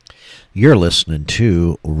You're listening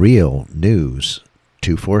to Real News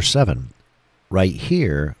 247 right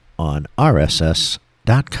here on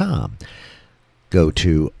RSS.com. Go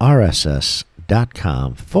to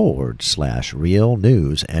RSS.com/Real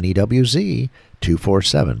News NEWZ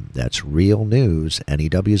 247. That's Real News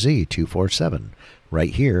NEWZ 247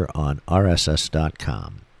 right here on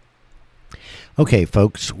RSS.com. Okay,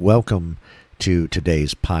 folks, welcome to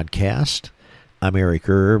today's podcast. I'm Eric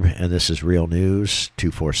Erb, and this is Real News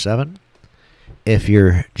 247. If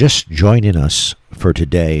you're just joining us for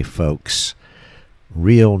today, folks,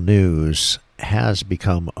 Real News has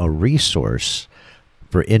become a resource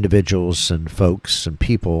for individuals and folks and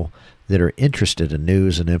people that are interested in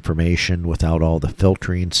news and information without all the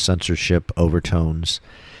filtering, censorship, overtones,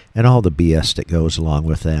 and all the BS that goes along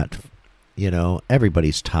with that. You know,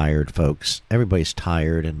 everybody's tired, folks. Everybody's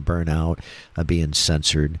tired and burnt out of being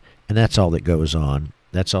censored, and that's all that goes on.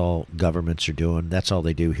 That's all governments are doing. That's all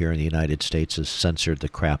they do here in the United States is censor the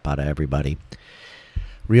crap out of everybody.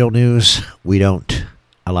 Real News, we don't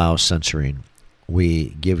allow censoring.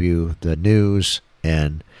 We give you the news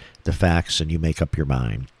and the facts, and you make up your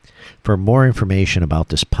mind. For more information about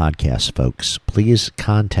this podcast, folks, please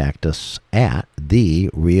contact us at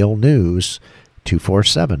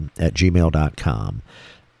therealnews247@gmail.com.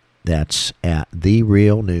 That's at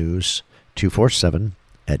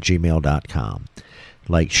therealnews247@gmail.com.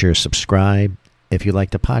 Like, share, subscribe if you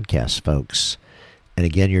like the podcast, folks. And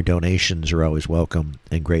again, your donations are always welcome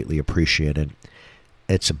and greatly appreciated.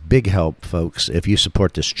 It's a big help, folks, if you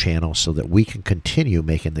support this channel so that we can continue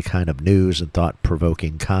making the kind of news and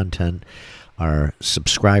thought-provoking content our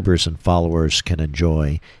subscribers and followers can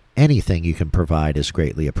enjoy. Anything you can provide is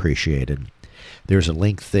greatly appreciated. There's a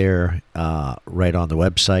link there right on the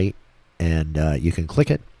website, and you can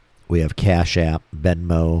click it. We have Cash App,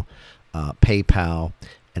 Venmo, PayPal,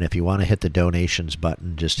 and if you want to hit the donations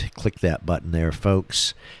button, just click that button there,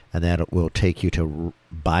 folks, and that will take you to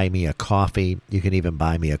buy me a coffee. You can even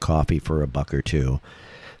buy me a coffee for $1 or $2.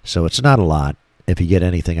 So it's not a lot if you get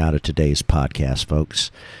anything out of today's podcast, folks.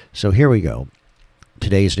 So here we go.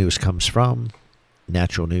 Today's news comes from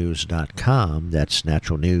naturalnews.com. That's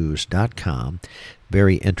naturalnews.com.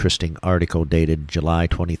 Very interesting article dated July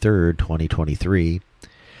 23rd, 2023.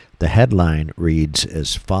 The headline reads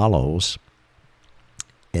as follows.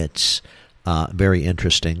 It's very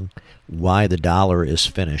interesting. Why the dollar is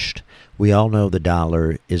finished. We all know the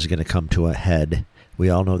dollar is going to come to a head. We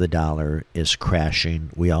all know the dollar is crashing.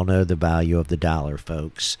 We all know the value of the dollar,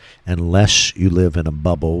 folks. Unless you live in a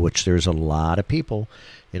bubble, which there's a lot of people.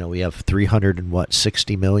 You know, we have 60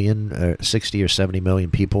 or 70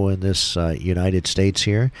 million people in this United States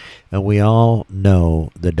here, and we all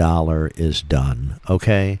know the dollar is done,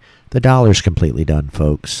 okay? The dollar's completely done,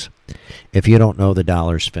 folks. If you don't know the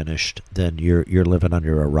dollar's finished, then you're living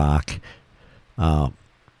under a rock.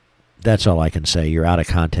 That's all I can say. You're out of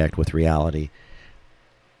contact with reality.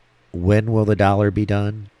 When will the dollar be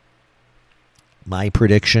done? My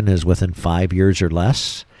prediction is within 5 years or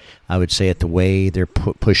less. I would say at the way they're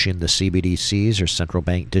pushing the CBDCs or central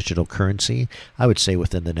bank digital currency, I would say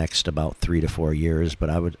within the next about 3 to 4 years. But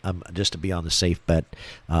I'm just to be on the safe bet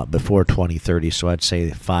before 2030. So I'd say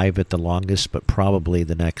 5 at the longest, but probably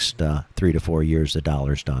the next 3 to 4 years the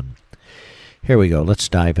dollar's done. Here we go. Let's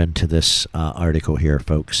dive into this article here,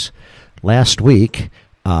 folks. Last week,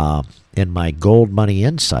 in my Gold Money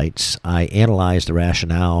Insights, I analyzed the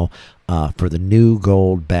rationale for the new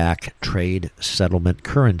gold-backed trade settlement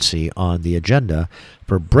currency on the agenda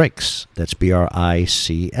for BRICS. That's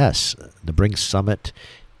BRICS, the BRICS Summit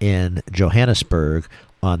in Johannesburg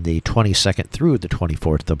on the 22nd through the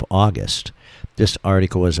 24th of August. This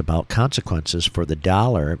article is about consequences for the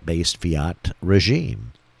dollar-based fiat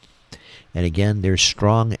regime. And again, there's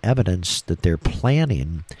strong evidence that they're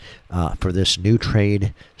planning for this new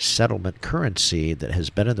trade settlement currency that has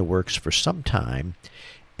been in the works for some time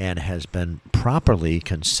and has been properly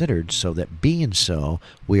considered, so that being so,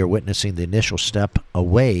 we are witnessing the initial step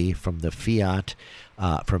away from the fiat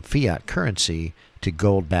currency to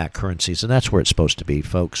gold-backed currencies, and that's where it's supposed to be,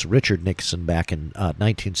 folks. Richard Nixon back in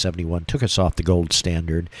 1971 took us off the gold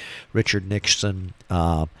standard. Richard Nixon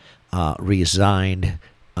resigned,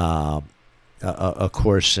 of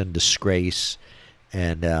course, in disgrace,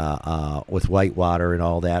 and with Whitewater and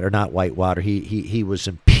all that, or not Whitewater, he was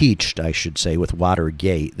impeached, I should say, with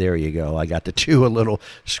Watergate. There you go. I got the two a little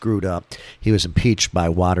screwed up. He was impeached by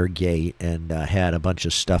Watergate and had a bunch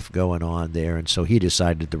of stuff going on there, and so he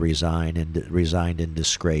decided to resign and resigned in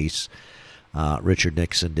disgrace. Richard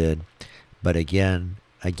Nixon did. But again,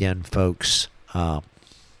 folks,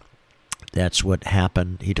 that's what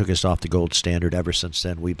happened. He took us off the gold standard. Ever since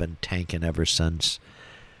then, we've been tanking ever since.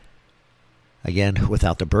 Again,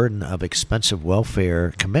 without the burden of expensive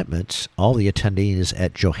welfare commitments, all the attendees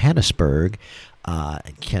at Johannesburg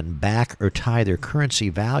can back or tie their currency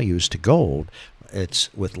values to gold.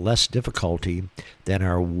 It's with less difficulty than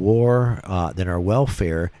our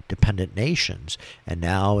welfare-dependent nations, and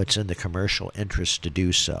now it's in the commercial interest to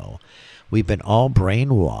do so. We've been all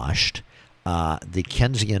brainwashed. The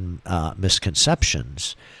Keynesian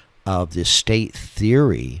misconceptions of the state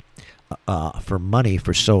theory for money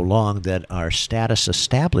for so long that our status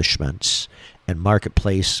establishments and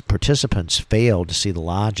marketplace participants fail to see the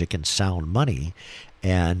logic in sound money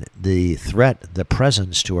and the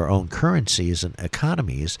presence to our own currencies and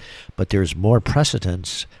economies. But there's more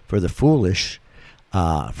precedence for the foolish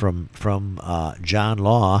from John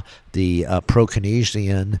Law, the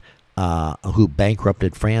pro-Keynesian who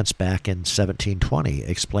bankrupted France back in 1720,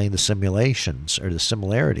 explained the simulations or the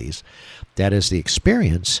similarities. That is the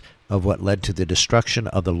experience of what led to the destruction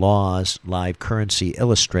of the laws. Live currency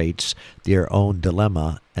illustrates their own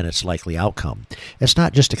dilemma and its likely outcome. It's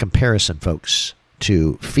not just a comparison, folks,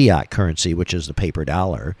 to fiat currency, which is the paper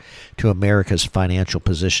dollar, to America's financial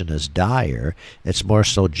position as dire. It's more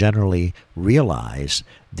so generally realized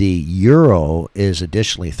the euro is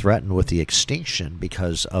additionally threatened with the extinction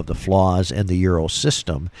because of the flaws in the euro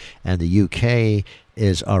system, and the UK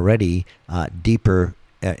is already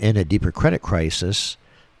in a deeper credit crisis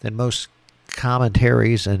than most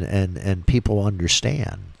commentaries and people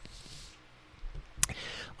understand.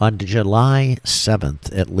 On July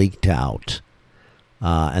 7th, it leaked out,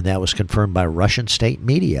 and that was confirmed by Russian state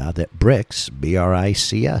media, that BRICS,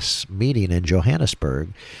 B-R-I-C-S, meeting in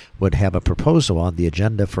Johannesburg would have a proposal on the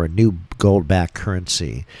agenda for a new gold-backed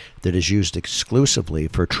currency that is used exclusively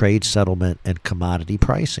for trade settlement and commodity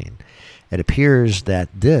pricing. It appears that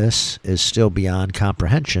this is still beyond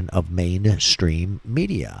comprehension of mainstream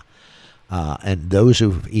media and those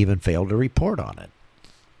who've even failed to report on it.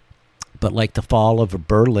 But like the fall of the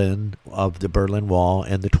Berlin Wall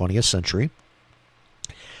in the 20th century,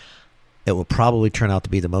 it will probably turn out to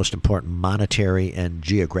be the most important monetary and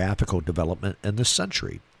geographical development in this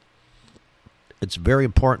century. It's very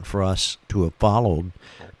important for us to have followed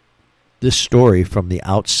this story from the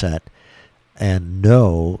outset and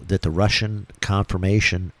know that the Russian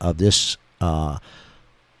confirmation of this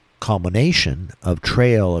culmination of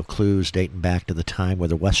trail of clues dating back to the time where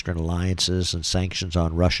the Western alliances and sanctions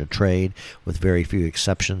on Russia trade, with very few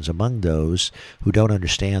exceptions among those who don't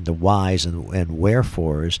understand the whys and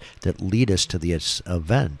wherefores that lead us to this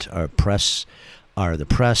event, are the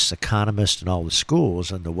press, economists, and all the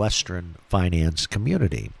schools in the Western finance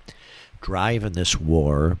community, driving this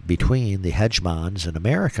war between the hegemons in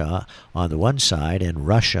America on the one side and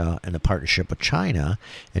Russia and the partnership with China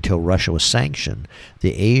until Russia was sanctioned.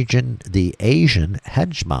 The Asian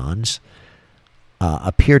hegemons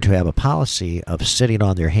appear to have a policy of sitting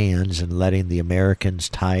on their hands and letting the Americans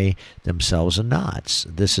tie themselves in knots.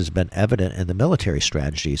 This has been evident in the military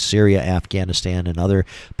strategy. Syria, Afghanistan, and other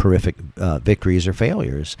horrific victories or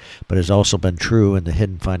failures, but has also been true in the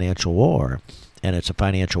hidden financial war. And it's a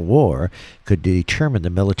financial war could determine the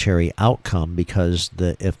military outcome, because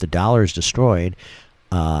if the dollar is destroyed,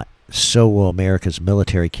 so will America's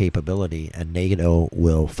military capability, and NATO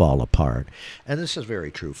will fall apart. And this is very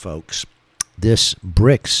true, folks. This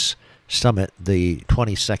BRICS summit, the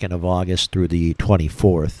 22nd of August through the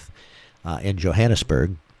 24th in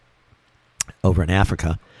Johannesburg over in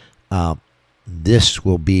Africa, this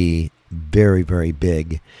will be very, very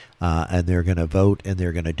big. And they're going to vote, and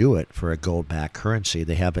they're going to do it for a gold-backed currency.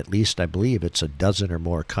 They have at least, I believe, it's a dozen or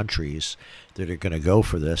more countries that are going to go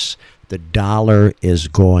for this. The dollar is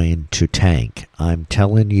going to tank. I'm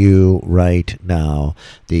telling you right now,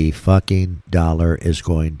 the fucking dollar is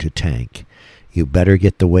going to tank. You better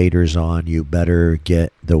get the waders on. You better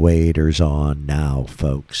get the waders on now,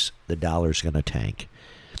 folks. The dollar's going to tank.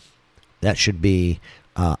 That should be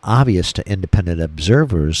obvious to independent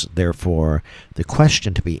observers. Therefore, the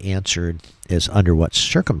question to be answered is, under what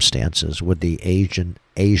circumstances would the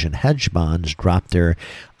Asian hedge bonds drop their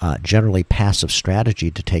generally passive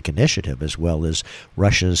strategy to take initiative, as well as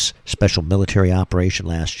Russia's special military operation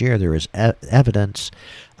last year? There is evidence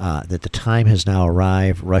that the time has now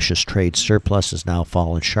arrived. Russia's trade surplus has now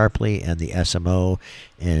fallen sharply, and the SMO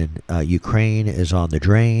in Ukraine is on the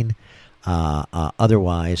drain.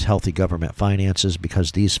 Otherwise, healthy government finances,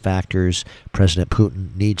 because these factors President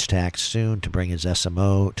Putin needs to act soon to bring his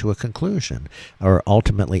SMO to a conclusion, or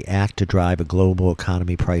ultimately act to drive a global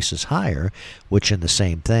economy prices higher, which in the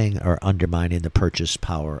same thing are undermining the purchase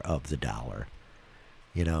power of the dollar.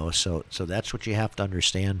 You know, so that's what you have to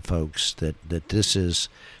understand, folks, that this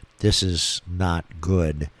is not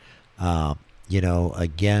good.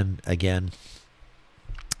 again,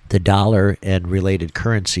 the dollar and related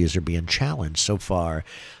currencies are being challenged. So far,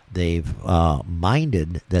 they've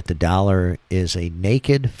minded that the dollar is a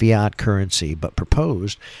naked fiat currency, but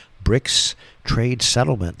proposed BRICS trade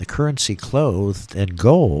settlement, the currency clothed in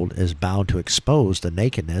gold, is bound to expose the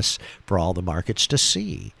nakedness for all the markets to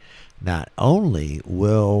see. Not only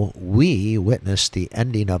will we witness the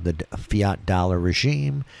ending of the fiat dollar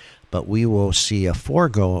regime, but we will see a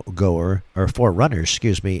forerunner,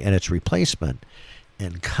 and its replacement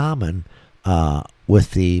in common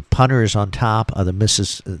with the punters on top of the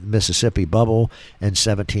Mississippi bubble in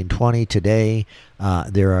 1720. Today,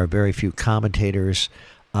 there are very few commentators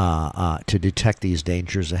to detect these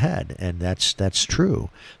dangers ahead, and that's true.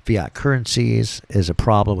 Fiat currencies is a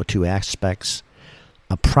problem with two aspects.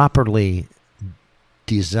 A properly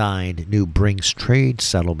designed new BRICS trade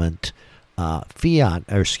settlement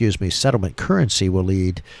settlement currency will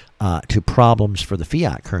lead to problems for the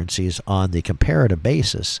fiat currencies on the comparative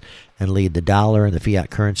basis, and lead the dollar and the fiat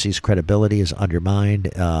currency's credibility is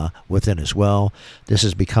undermined within as well. This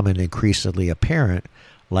is becoming increasingly apparent,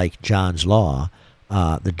 like John's Law.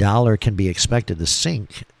 The dollar can be expected to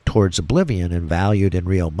sink towards oblivion and valued in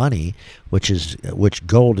real money, which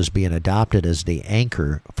gold is being adopted as the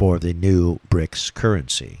anchor for the new BRICS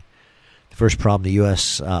currency. The first problem the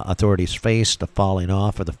U.S. Authorities face, the falling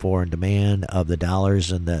off of the foreign demand of the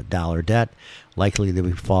dollars and the dollar debt, likely to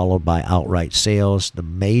be followed by outright sales. The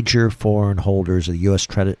major foreign holders of the U.S.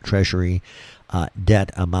 Treasury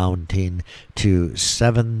debt amounting to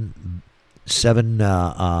 $75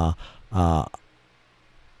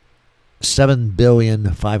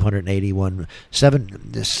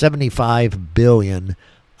 billion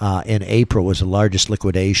in April was the largest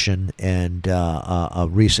liquidation in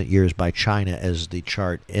of recent years by China, as the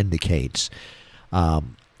chart indicates.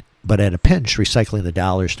 But at a pinch, recycling the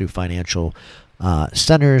dollars through financial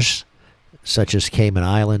centers such as Cayman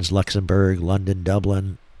Islands, Luxembourg, London,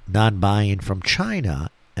 Dublin, non-buying from China,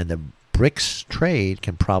 and the BRICS trade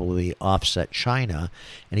can probably offset China,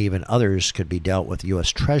 and even others could be dealt with U.S.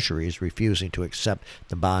 Treasuries refusing to accept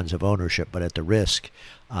the bonds of ownership, but at the risk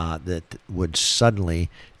that would suddenly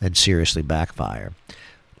and seriously backfire.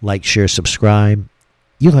 Like, share, subscribe.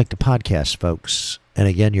 You like the podcast, folks. And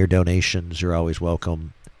again, your donations are always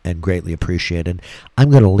welcome and greatly appreciated. I'm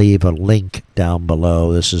going to leave a link down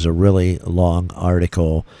below. This is a really long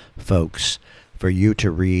article, folks, for you to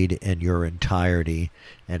read in your entirety.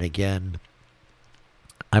 And again,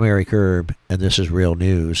 I'm Eric Erb, and this is Real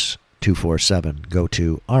News 247. Go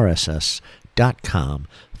to rss.com/Real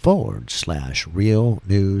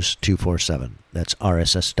News 247. That's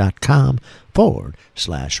rss.com/Real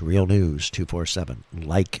News 247.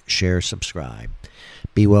 Like, share, subscribe.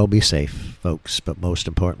 Be well, be safe, folks, but most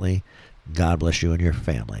importantly, God bless you and your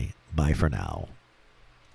family. Bye for now.